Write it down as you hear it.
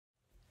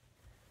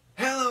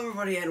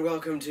everybody, and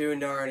welcome to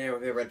Narnia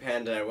with the Red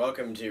Panda, and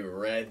welcome to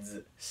Red's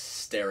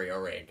Stereo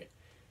Rig.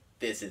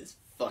 This is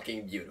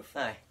fucking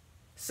beautiful. Hi.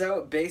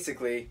 So,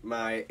 basically,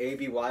 my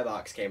ABY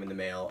box came in the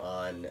mail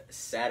on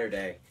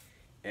Saturday,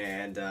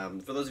 and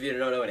for those of you who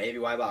don't know, an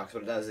ABY box,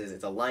 what it does is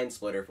it's a line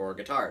splitter for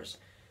guitars.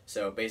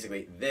 So,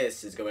 basically,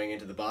 this is going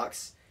into the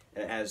box,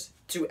 and it has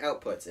two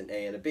outputs, an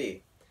A and a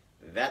B.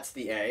 That's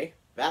the A,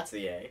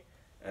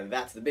 and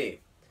that's the B.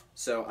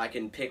 So I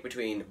can pick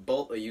between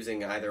both,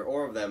 using either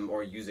or of them,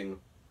 or using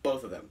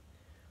both of them,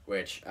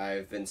 which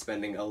I've been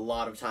spending a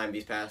lot of time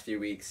these past few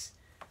weeks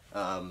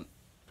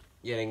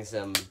getting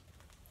some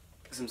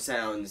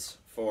sounds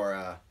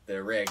for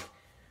the rig,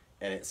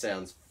 and it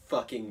sounds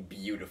fucking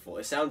beautiful.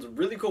 It sounds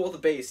really cool with the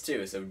bass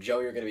too, so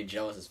Joe, you're gonna be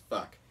jealous as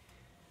fuck.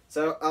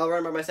 So I'll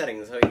run by my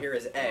settings. So here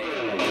is A.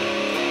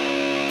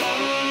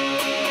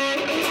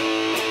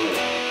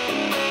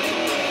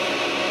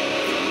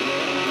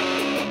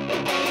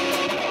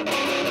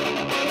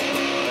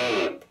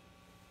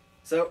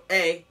 So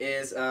A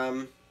is,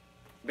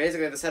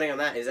 basically the setting on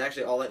that is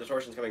actually all that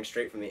distortion's coming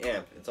straight from the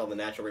amp. It's all the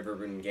natural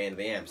reverb and gain of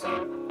the amp,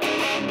 so.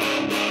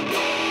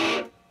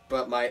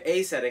 But my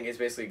A setting is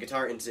basically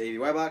guitar into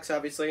ABY box,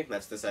 obviously.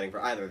 That's the setting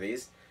for either of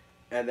these.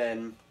 And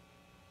then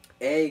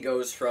A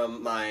goes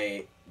from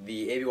the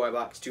ABY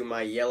box to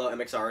my yellow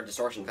MXR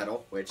distortion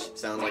pedal, which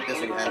sounds like this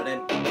when you add it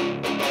in.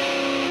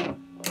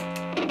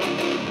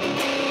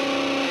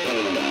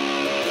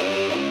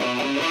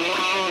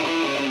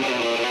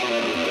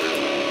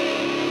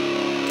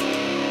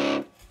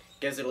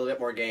 Gives it a little bit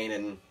more gain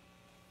and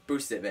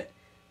boosts it a bit.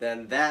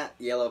 Then that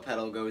yellow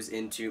pedal goes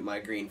into my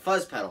green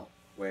fuzz pedal,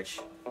 which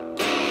so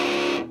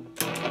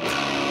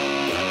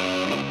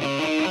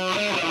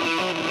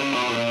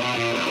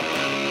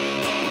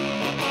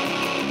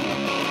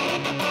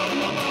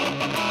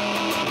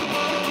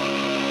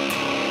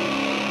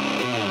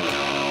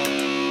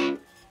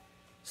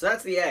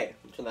that's the A.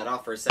 I'll turn that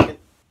off for a second.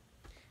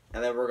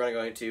 And then we're going to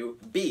go into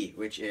B,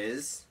 which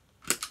is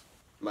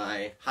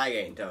my high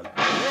gain tone.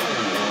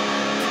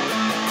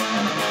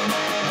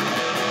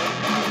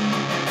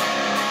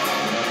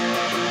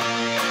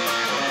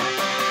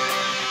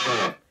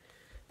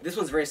 This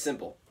one's very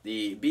simple.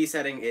 The B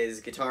setting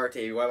is guitar to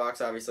ABY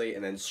box, obviously,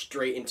 and then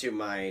straight into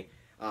my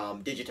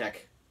Digitech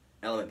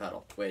element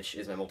pedal, which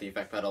is my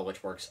multi-effect pedal,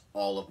 which works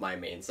all of my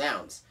main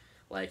sounds.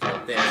 Like, you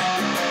know, this,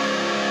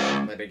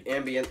 my big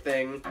ambient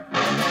thing.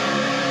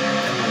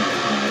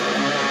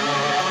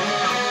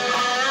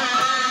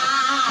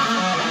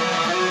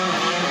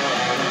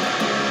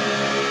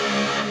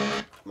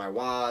 My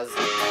wahs.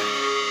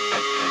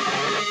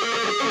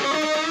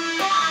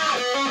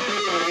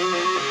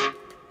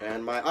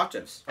 And my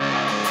octaves.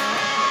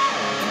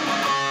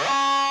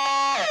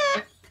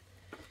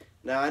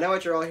 Now, I know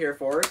what you're all here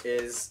for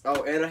is...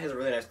 Oh, and it has a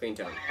really nice clean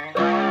tone.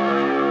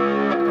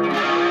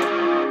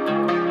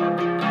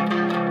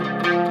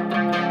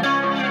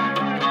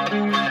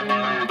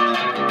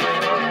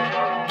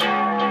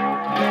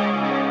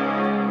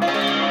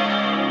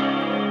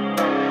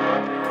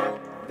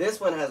 This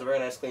one has a very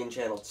nice clean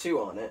channel 2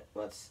 on it.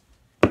 Let's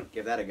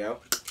give that a go.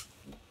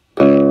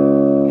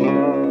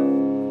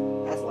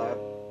 That's loud.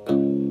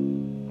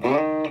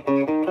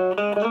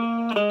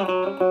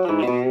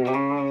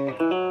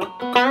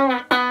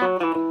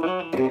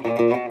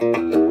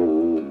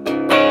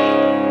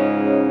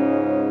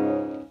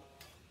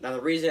 Now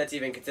the reason it's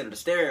even considered a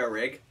stereo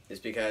rig is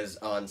because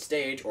on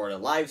stage or in a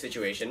live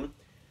situation,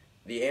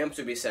 the amps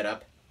would be set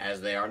up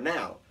as they are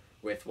now,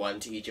 with one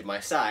to each of my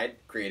side,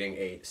 creating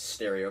a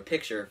stereo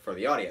picture for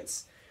the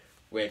audience,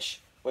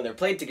 which, when they're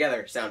played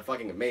together, sound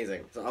fucking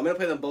amazing. So I'm going to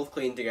play them both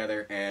clean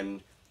together,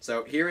 and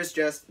so here is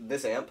just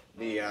this amp,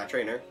 the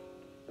Trainer,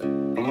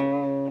 and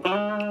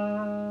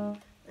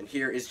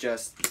here is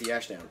just the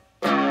Ashdown.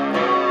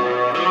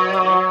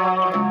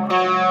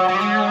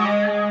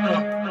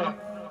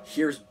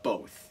 Here's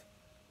both.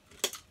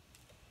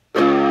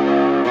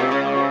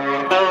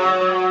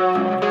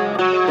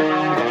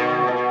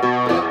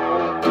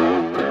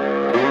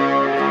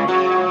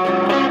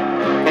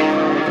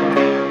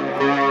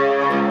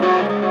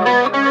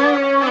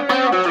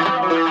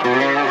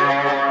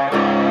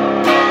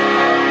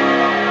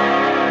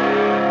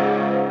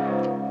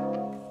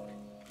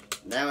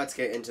 Now let's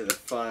get into the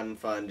fun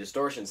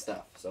distortion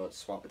stuff. So let's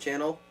swap a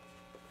channel.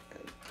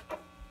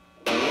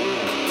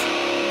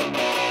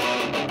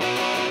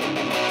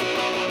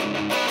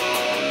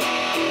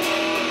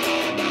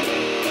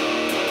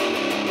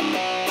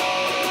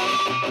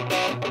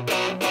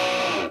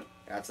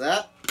 That's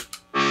that.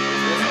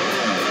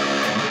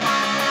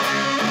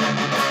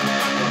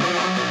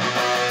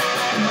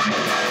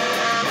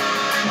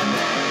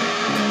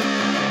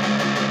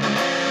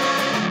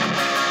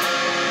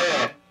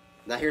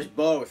 Now here's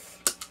both.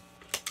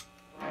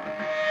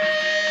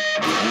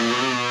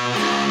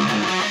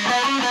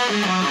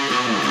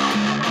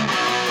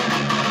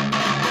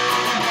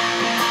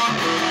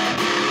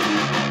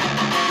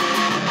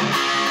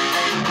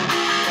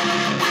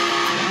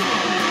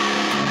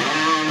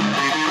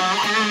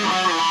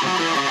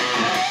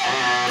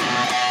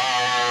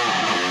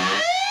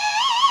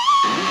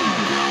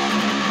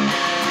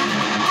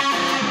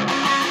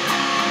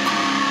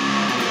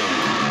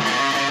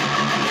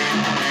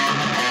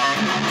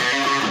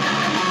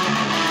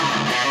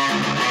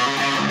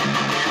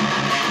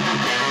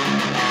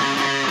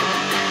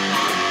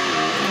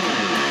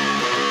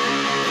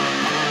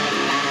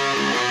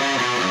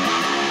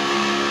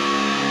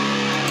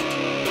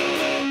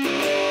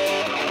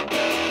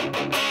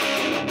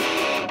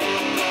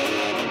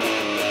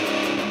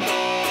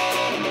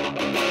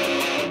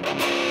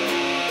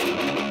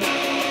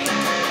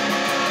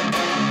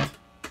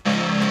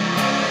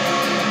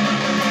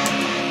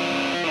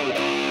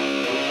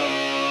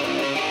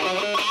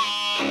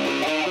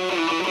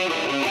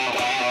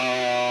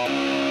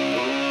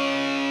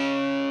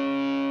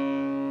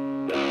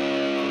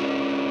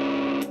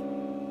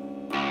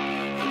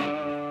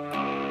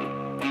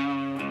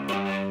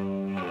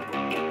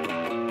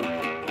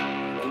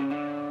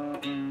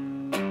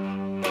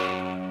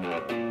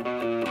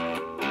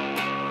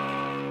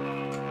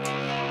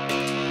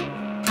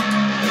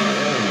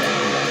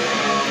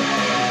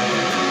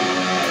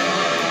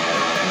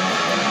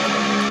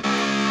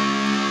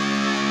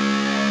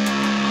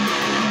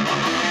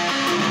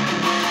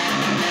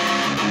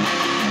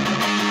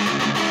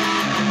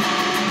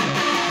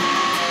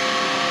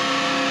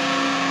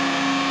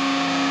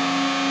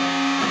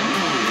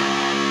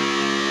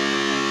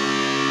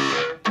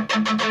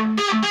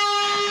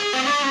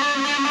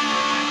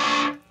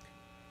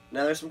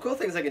 there's some cool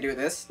things I can do with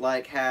this,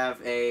 like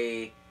have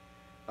a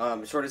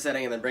shorter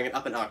setting and then bring it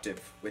up an octave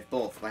with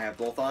both. If I have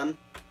both on,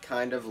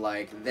 kind of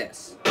like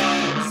this.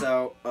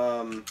 So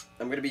I'm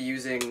going to be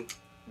using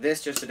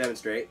this just to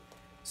demonstrate.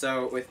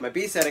 So with my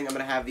B setting, I'm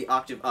going to have the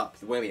octave up,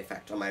 the whammy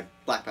effect, on my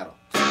black pedal.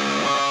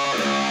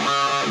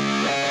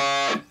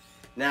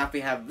 Now if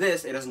we have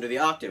this, it doesn't do the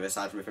octave,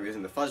 aside from if I'm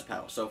using the fuzz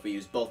pedal. So if we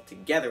use both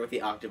together with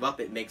the octave up,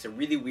 it makes a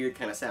really weird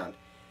kind of sound.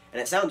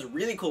 And it sounds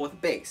really cool with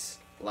bass,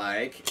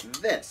 like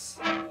this.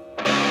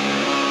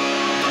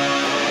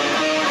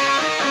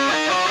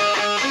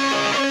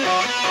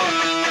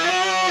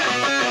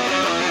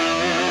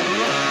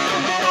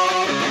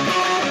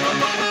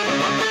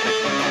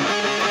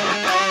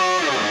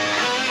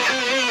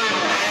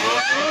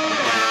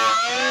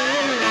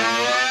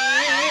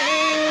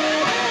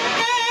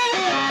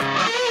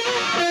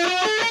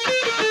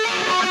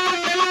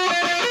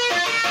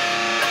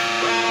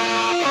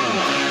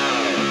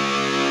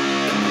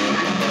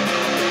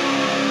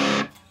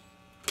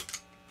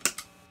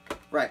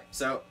 Right,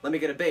 so let me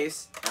get a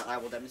bass, and I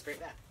will demonstrate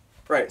that.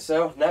 Right,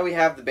 so now we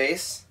have the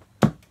bass.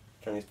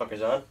 Turn these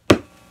fuckers on.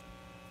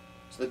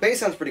 So the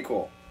bass sounds pretty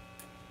cool.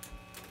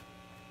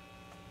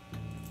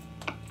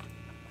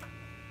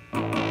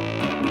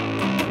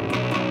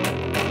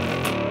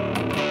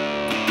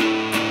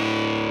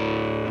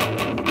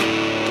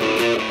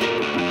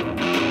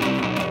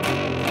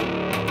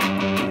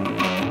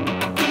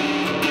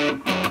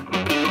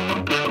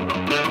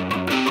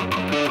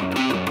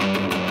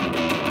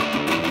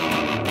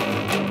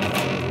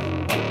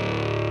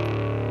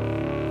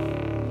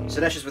 So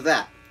that's just with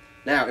that.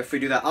 Now, if we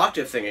do that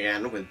octave thing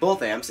again with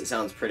both amps, it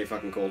sounds pretty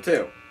fucking cool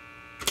too.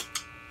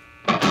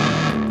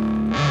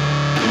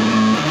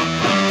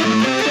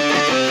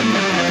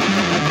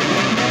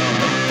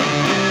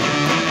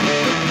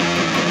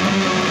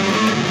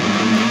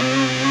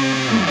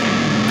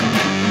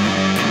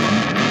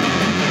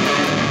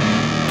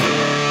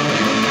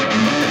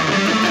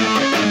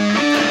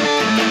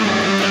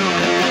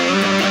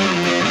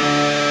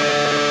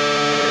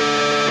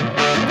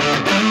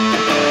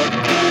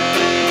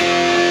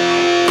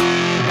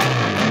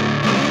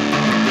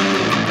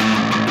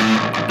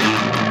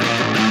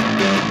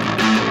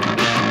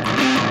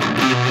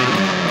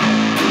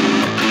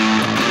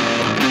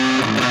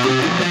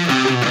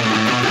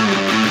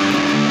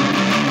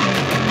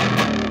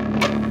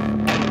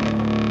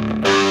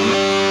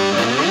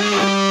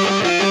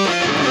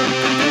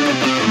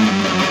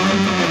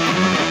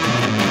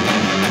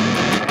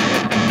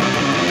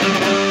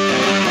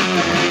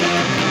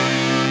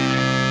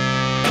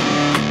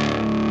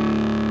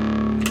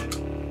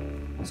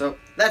 So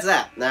that's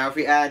that. Now if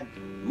we add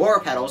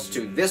more pedals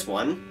to this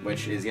one,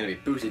 which is going to be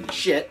boosted to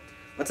shit,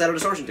 let's add a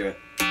distortion to it.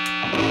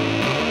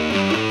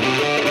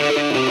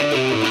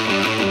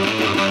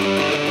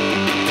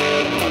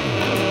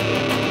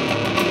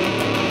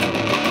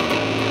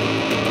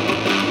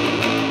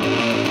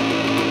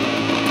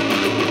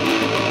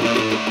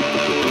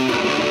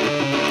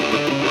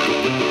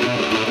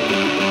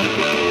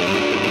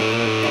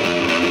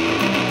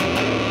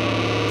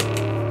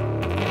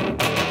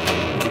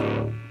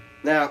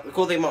 Now, the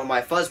cool thing about my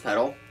fuzz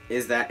pedal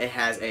is that it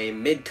has a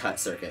mid-cut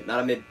circuit.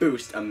 Not a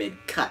mid-boost, a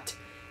mid-cut.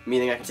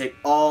 Meaning I can take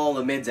all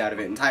the mids out of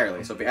it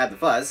entirely. So if we add the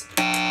fuzz...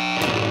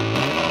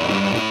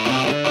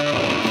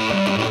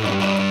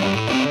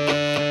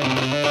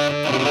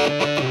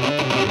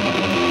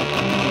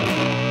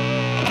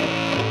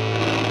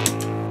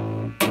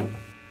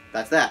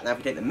 That's that. Now if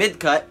we take the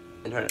mid-cut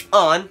and turn it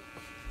on,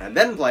 and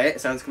then play it,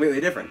 it sounds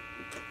completely different.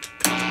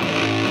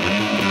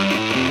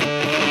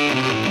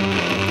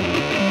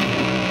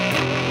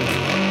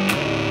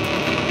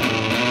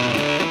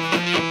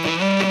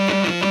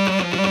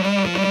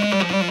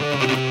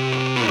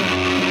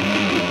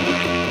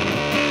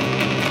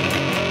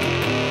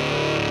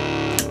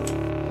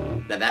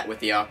 Now that with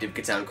the octave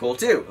could sound cool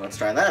too. Let's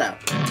try that out.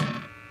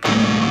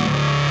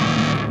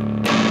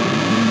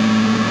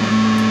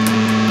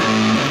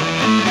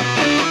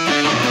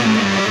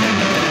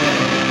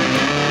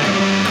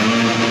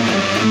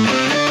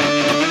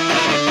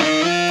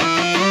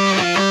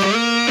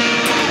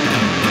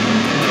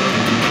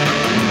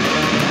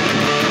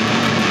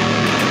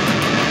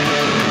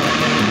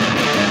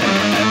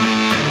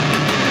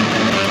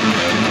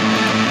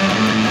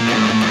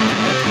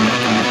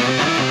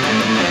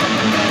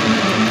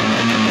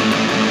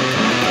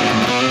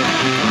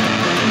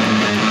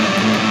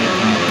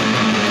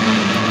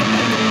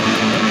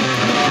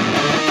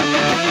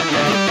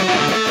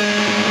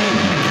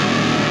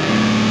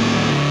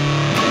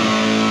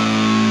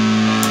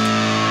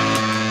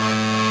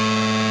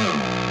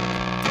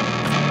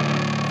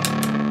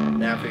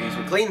 Now if we use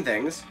some clean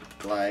things,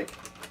 like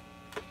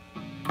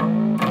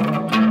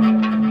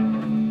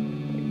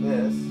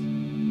this,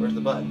 where's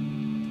the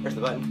button? Where's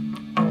the button?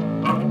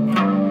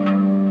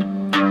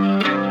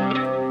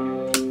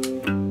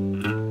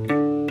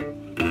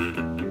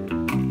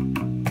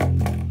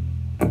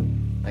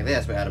 Like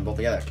this, we add them both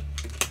together.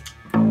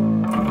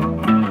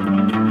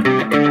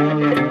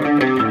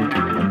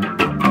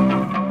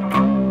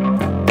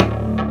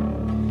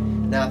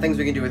 Now things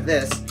we can do with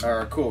this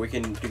are cool. We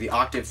can do the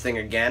octave thing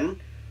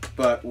again,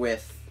 but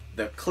with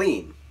the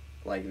clean,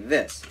 like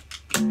this.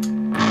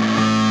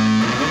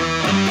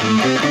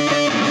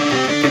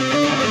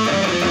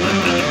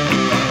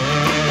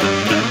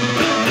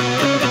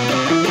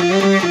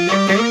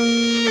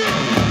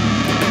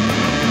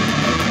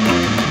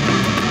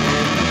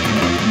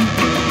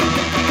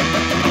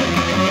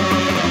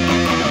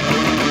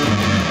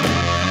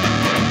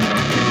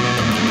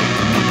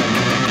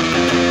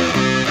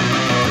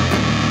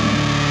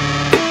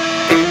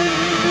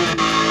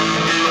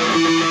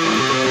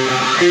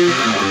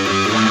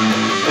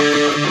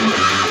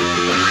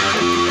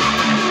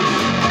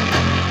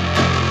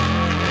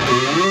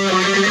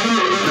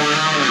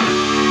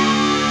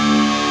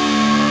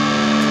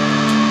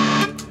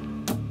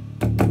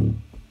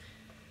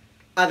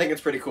 I think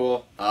it's pretty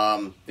cool.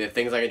 The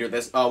things I can do with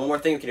this. One more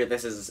thing we can do with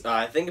this is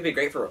I think it'd be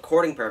great for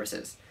recording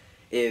purposes.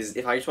 Is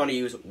if I just want to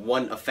use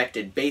one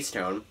affected bass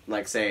tone,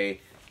 like say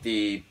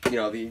the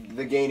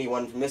the gainy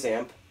one from this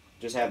amp,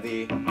 just have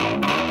the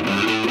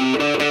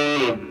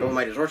over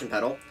my distortion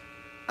pedal.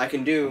 I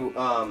can do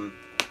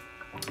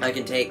I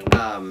can take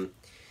the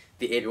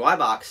ABY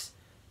box,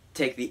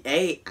 take the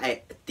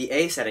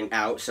A setting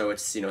out, so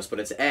it's split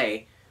it to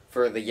A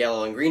for the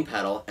yellow and green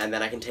pedal, and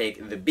then I can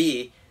take the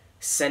B,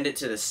 send it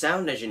to the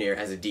sound engineer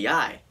as a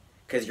DI,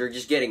 because you're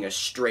just getting a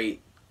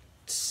straight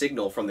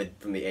signal from the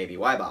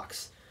ABY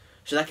box.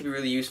 So that could be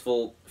really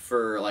useful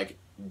for like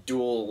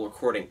dual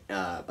recording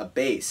a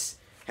bass,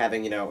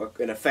 having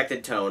an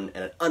affected tone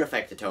and an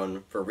unaffected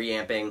tone for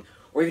reamping,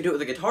 or you can do it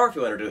with a guitar if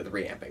you want to do it with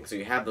reamping. So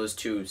you have those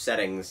two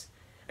settings,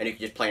 and you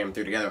can just play them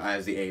through together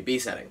as the A-B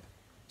setting.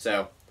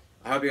 So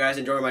I hope you guys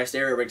enjoy my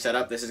stereo rig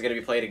setup. This is going to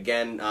be played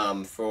again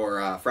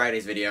for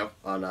Friday's video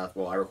on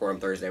well, I record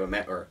them Thursday with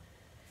Matt, or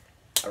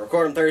I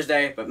record them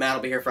Thursday, but Matt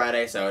will be here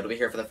Friday, so it'll be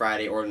here for the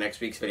Friday or next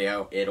week's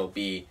video. It'll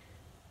be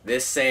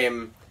this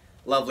same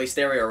lovely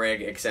stereo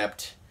rig,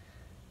 except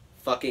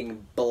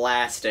fucking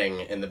blasting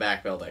in the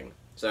back building.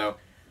 So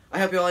I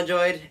hope you all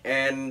enjoyed,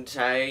 and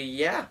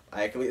I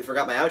completely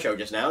forgot my outro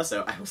just now,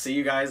 so I will see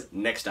you guys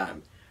next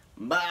time.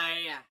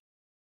 Bye!